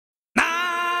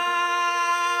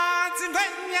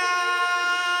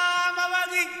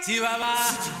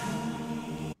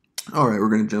Alright, we're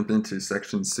going to jump into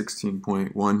section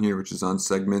 16.1 here, which is on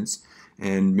segments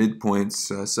and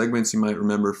midpoints. Segments you might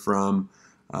remember from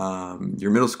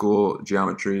your middle school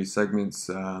geometry. Segments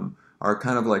are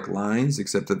kind of like lines,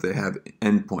 except that they have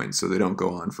endpoints, so they don't go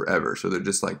on forever. So they're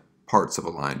just like parts of a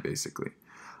line, basically.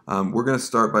 We're going to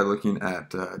start by looking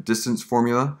at distance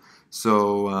formula.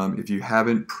 So if you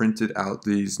haven't printed out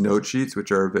these note sheets, which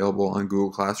are available on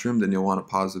Google Classroom, then you'll want to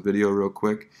pause the video real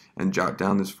quick and jot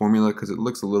down this formula because it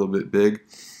looks a little bit big.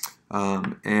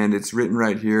 And it's written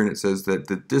right here, and it says that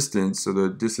the distance, so the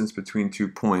distance between 2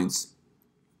 points,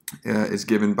 is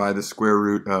given by the square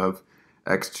root of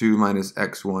x2 minus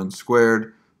x1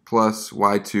 squared plus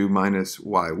y2 minus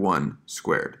y1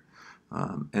 squared.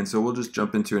 And so we'll just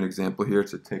jump into an example here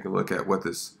to take a look at what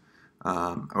this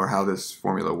or how this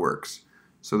formula works.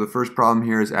 So the first problem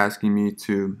here is asking me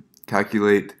to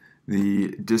calculate the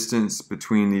distance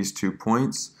between these 2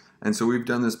 points. And so we've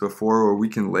done this before where we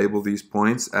can label these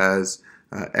points as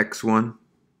x1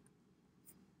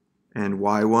 and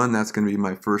y1. That's going to be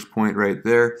my first point right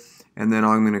there. And then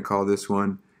I'm going to call this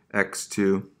one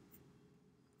x2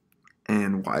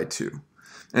 and y2.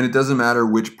 And it doesn't matter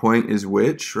which point is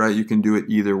which, right? You can do it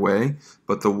either way,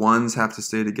 but the ones have to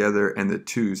stay together and the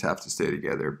twos have to stay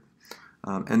together.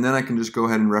 And then I can just go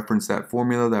ahead and reference that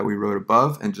formula that we wrote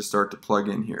above and just start to plug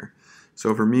in here.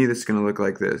 So for me, this is going to look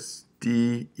like this.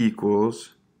 D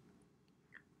equals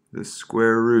the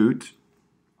square root.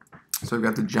 So I've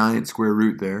got the giant square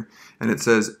root there. And it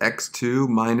says x2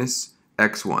 minus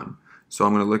x1. So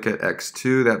I'm going to look at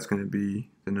x2. That's going to be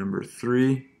the number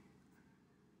 3.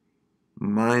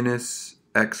 Minus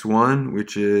x1,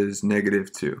 which is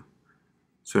negative 2.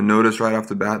 So notice right off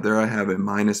the bat there I have a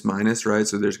minus minus, right?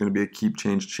 So there's going to be a keep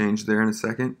change there in a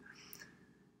second.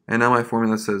 And now my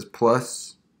formula says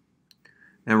plus,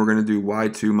 and we're going to do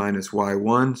y2 minus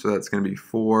y1, so that's going to be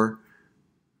 4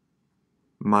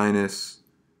 minus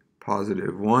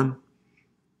positive 1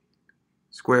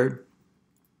 squared.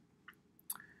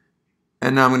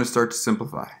 And now I'm going to start to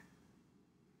simplify.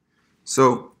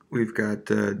 So we've got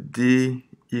d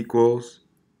equals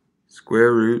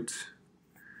square root.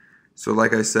 So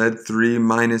like I said, 3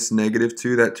 minus negative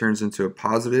 2, that turns into a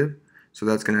positive. So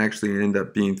that's going to actually end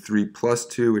up being 3 plus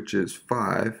 2, which is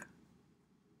 5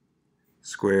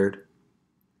 squared,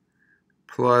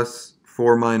 plus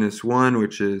 4 minus 1,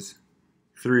 which is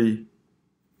 3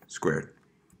 squared.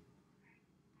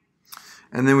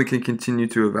 And then we can continue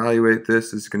to evaluate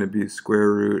this. It's going to be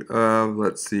square root of,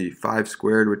 let's see, 5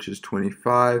 squared, which is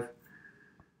 25,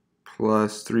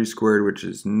 plus 3 squared, which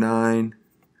is 9.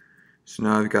 So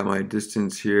now I've got my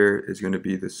distance here is going to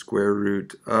be the square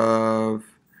root of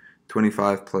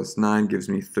 25 plus 9 gives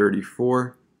me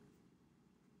 34.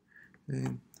 Okay.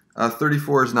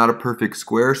 34 is not a perfect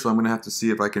square, so I'm going to have to see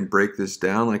if I can break this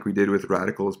down like we did with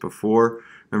radicals before.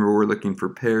 Remember, we're looking for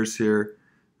pairs here.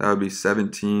 That would be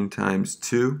 17 times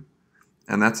 2,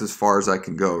 and that's as far as I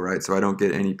can go, right? So I don't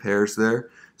get any pairs there.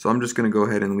 So I'm just going to go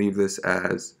ahead and leave this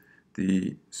as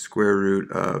the square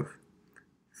root of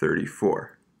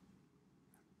 34.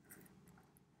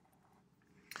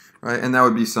 Right, and that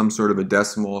would be some sort of a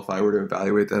decimal. If I were to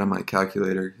evaluate that on my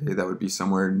calculator, okay, that would be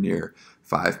somewhere near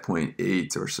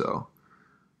 5.8 or so.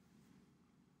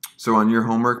 So on your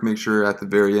homework, make sure at the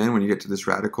very end, when you get to this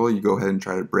radical, you go ahead and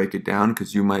try to break it down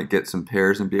because you might get some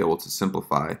pairs and be able to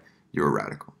simplify your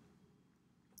radical.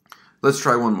 Let's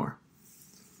try one more.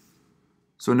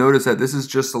 So notice that this is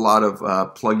just a lot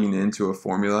of plugging into a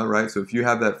formula, right? So if you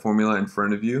have that formula in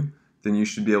front of you, then you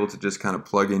should be able to just kind of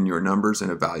plug in your numbers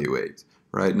and evaluate,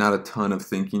 right? Not a ton of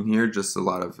thinking here, just a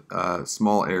lot of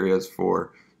small areas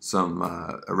for some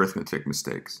arithmetic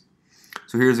mistakes.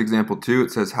 So here's example 2.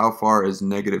 It says how far is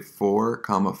negative 4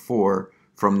 comma 4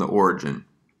 from the origin.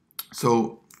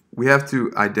 So we have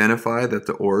to identify that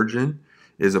the origin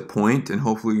is a point, and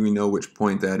hopefully we know which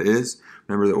point that is.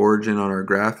 Remember, the origin on our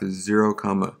graph is 0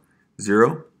 comma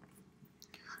 0.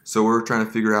 So we're trying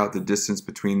to figure out the distance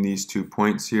between these 2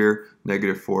 points here,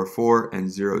 negative 4 4 and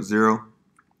 0 0.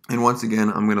 And once again,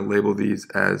 I'm going to label these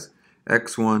as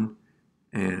x1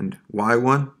 and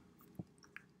y1.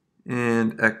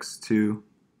 And x2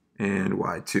 and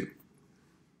y2.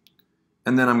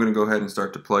 And then I'm going to go ahead and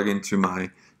start to plug into my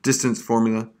distance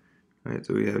formula. All right,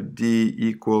 so we have d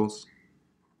equals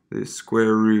the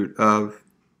square root of,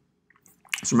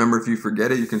 so remember, if you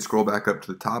forget it, you can scroll back up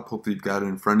to the top. Hopefully you've got it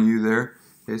in front of you there.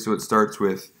 Okay, so it starts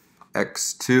with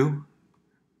x2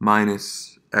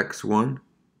 minus x1.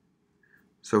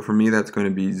 So for me, that's going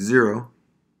to be 0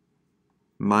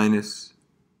 minus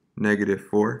negative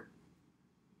 4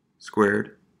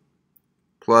 squared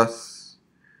plus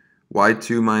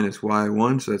y2 minus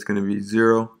y1, so that's going to be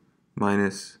 0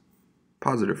 minus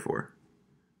positive 4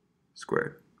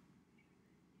 squared.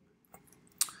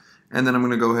 And then I'm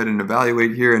going to go ahead and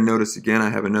evaluate here, and notice again I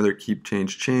have another keep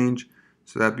change change.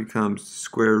 So that becomes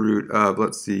square root of,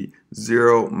 let's see,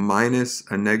 0 minus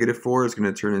a negative 4 is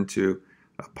going to turn into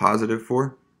a positive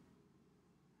 4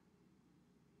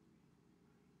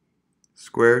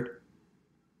 squared,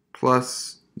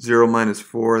 plus 0 minus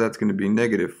 4, that's going to be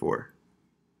negative 4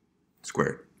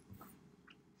 squared.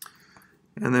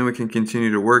 And then we can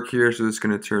continue to work here, so this is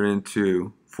going to turn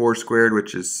into 4 squared,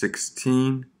 which is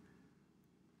 16,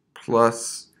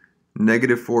 plus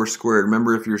negative 4 squared.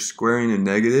 Remember, if you're squaring a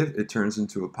negative, it turns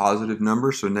into a positive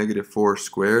number, so negative 4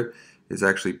 squared is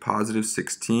actually positive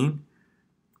 16,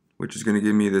 which is going to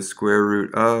give me the square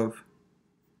root of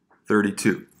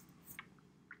 32.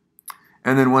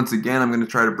 And then once again, I'm going to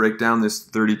try to break down this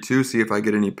 32, see if I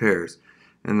get any pairs.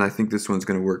 And I think this one's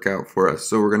going to work out for us.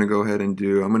 So we're going to go ahead and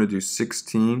I'm going to do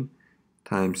 16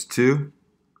 times 2,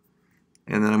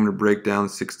 and then I'm going to break down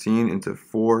 16 into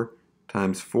 4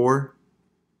 times 4.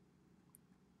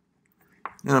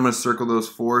 And I'm going to circle those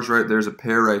 4s right there's a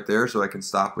pair right there, so I can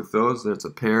stop with those. That's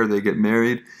a pair, they get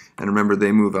married, and remember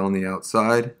they move on the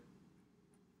outside.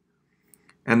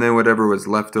 And then whatever was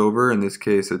left over, in this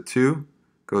case a 2,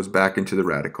 goes back into the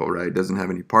radical, right? It doesn't have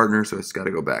any partner, so it's got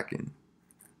to go back in.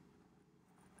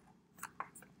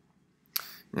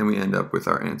 And we end up with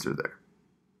our answer there.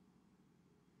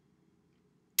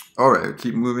 Alright,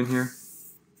 keep moving here.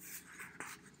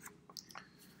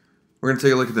 We're going to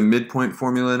take a look at the midpoint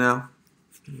formula now.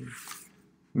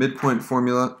 Midpoint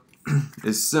formula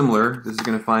is similar. This is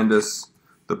going to find us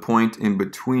the point in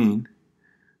between,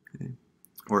 okay,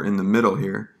 or in the middle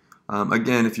here.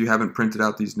 Again, if you haven't printed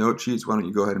out these note sheets, why don't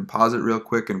you go ahead and pause it real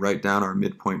quick and write down our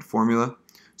midpoint formula.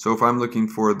 So if I'm looking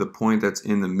for the point that's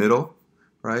in the middle,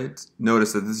 right,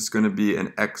 notice that this is going to be an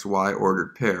XY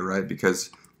ordered pair, right?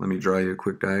 Because, let me draw you a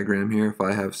quick diagram here. If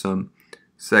I have some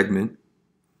segment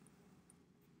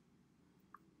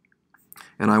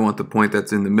and I want the point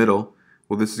that's in the middle,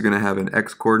 well, this is going to have an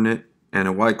X coordinate and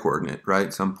a Y coordinate,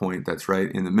 right? Some point that's right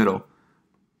in the middle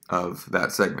of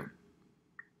that segment.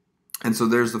 And so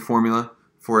there's the formula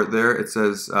for it there. It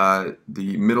says the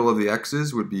middle of the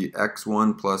X's would be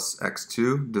X1 plus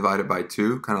X2 divided by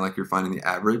 2, kind of like you're finding the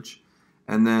average.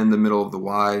 And then the middle of the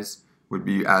Y's would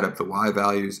be you add up the Y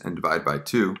values and divide by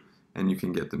 2, and you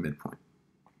can get the midpoint.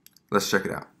 Let's check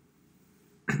it out.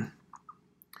 It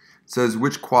says,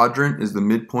 which quadrant is the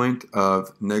midpoint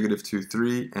of -2,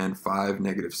 3 and 5,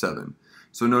 -7?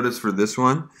 So notice for this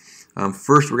one,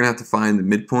 first we're going to have to find the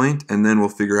midpoint, and then we'll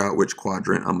figure out which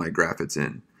quadrant on my graph it's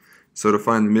in. So to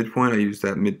find the midpoint, I use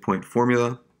that midpoint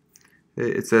formula.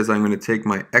 It says I'm going to take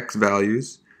my X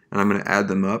values and I'm going to add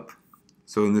them up.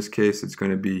 So in this case, it's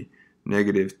going to be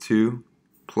 -2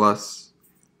 plus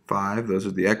 5, those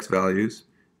are the X values,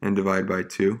 and divide by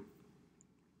 2.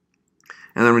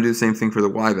 And then I'm going to do the same thing for the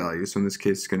Y value. So in this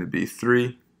case, it's going to be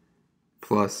 3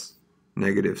 plus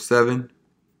 -7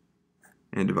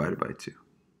 and divided by 2.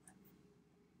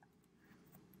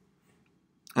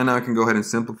 And now I can go ahead and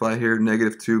simplify here.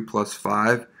 -2 plus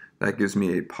 5, that gives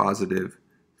me a positive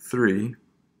 3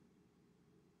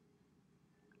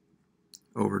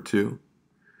 over 2.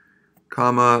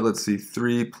 Comma, let's see,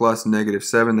 3 plus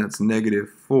 -7, that's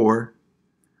 -4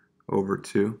 over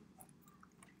 2.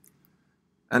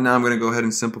 And now I'm going to go ahead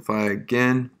and simplify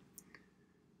again.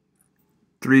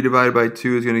 3 divided by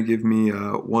 2 is going to give me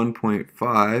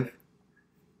 1.5,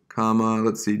 comma,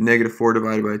 let's see, -4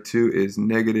 divided by 2 is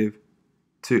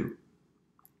 -2.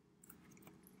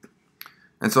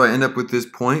 And so I end up with this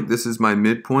point. This is my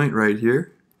midpoint right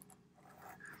here.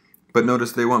 But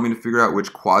notice they want me to figure out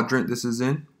which quadrant this is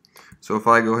in. So if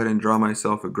I go ahead and draw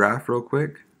myself a graph real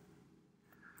quick,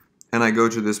 and I go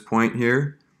to this point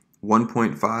here,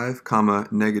 1.5 comma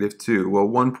 -2. Well,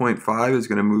 1.5 is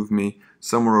going to move me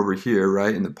somewhere over here,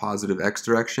 right, in the positive X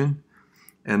direction.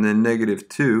 And then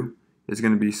 -2 is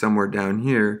going to be somewhere down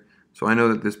here. So I know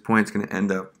that this point is going to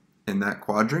end up in that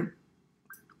quadrant.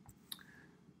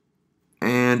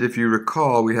 And if you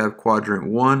recall, we have quadrant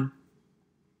 1,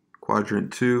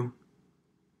 quadrant 2,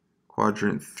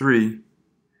 quadrant 3,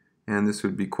 and this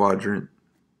would be quadrant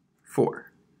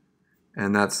 4.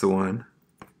 And that's the one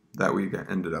that we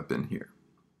ended up in here.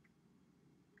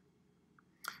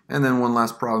 And then one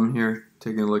last problem here,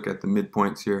 taking a look at the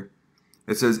midpoints here.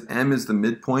 It says M is the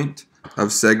midpoint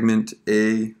of segment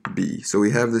AB. So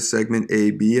we have this segment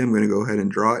AB. I'm going to go ahead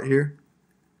and draw it here.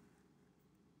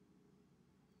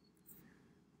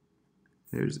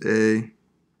 There's A,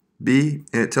 B,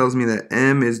 and it tells me that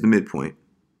M is the midpoint.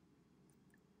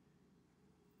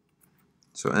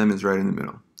 So m is right in the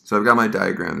middle. So I've got my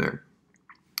diagram there.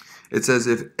 It says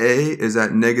if a is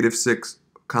at negative 6,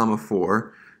 comma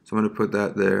 4, so I'm going to put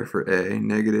that there for a,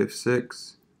 negative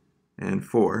 6 and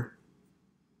 4,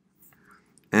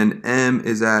 and m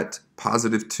is at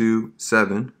positive 2,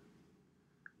 7,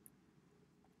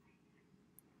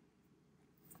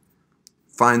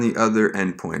 find the other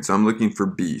endpoint. So I'm looking for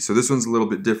b. So this one's a little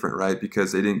bit different, right,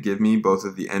 because they didn't give me both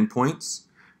of the endpoints,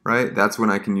 right? That's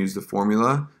when I can use the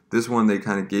formula. This one, they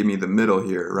kind of gave me the middle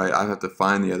here, right? I have to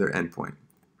find the other endpoint.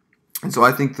 And so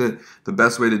I think that the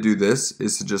best way to do this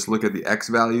is to just look at the x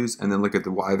values and then look at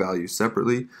the y values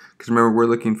separately. Because remember, we're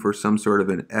looking for some sort of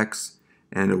an x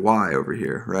and a y over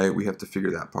here, right? We have to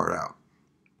figure that part out.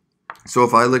 So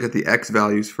if I look at the x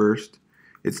values first,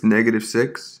 it's negative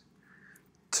 6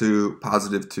 to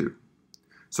positive 2.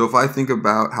 So if I think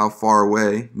about how far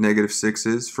away negative 6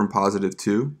 is from positive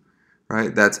 2,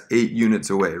 right, that's 8 units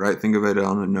away, right? Think of it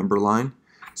on a number line.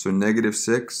 So negative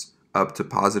 6 up to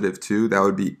positive 2, that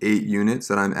would be 8 units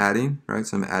that I'm adding, right?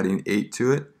 So I'm adding 8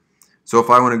 to it. So if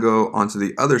I want to go onto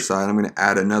the other side, I'm going to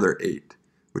add another 8,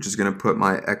 which is going to put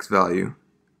my x value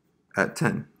at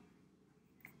 10.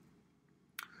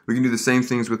 We can do the same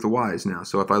things with the y's now.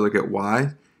 So if I look at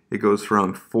y, it goes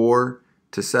from 4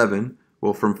 to 7.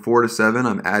 Well, from 4 to 7,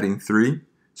 I'm adding 3.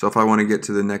 So if I want to get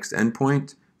to the next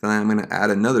endpoint, then I'm going to add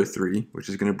another 3, which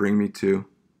is going to bring me to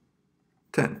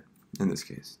 10 in this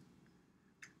case.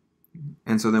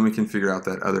 And so then we can figure out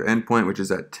that other endpoint, which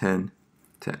is at 10,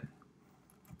 10.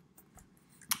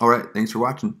 All right, thanks for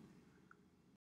watching.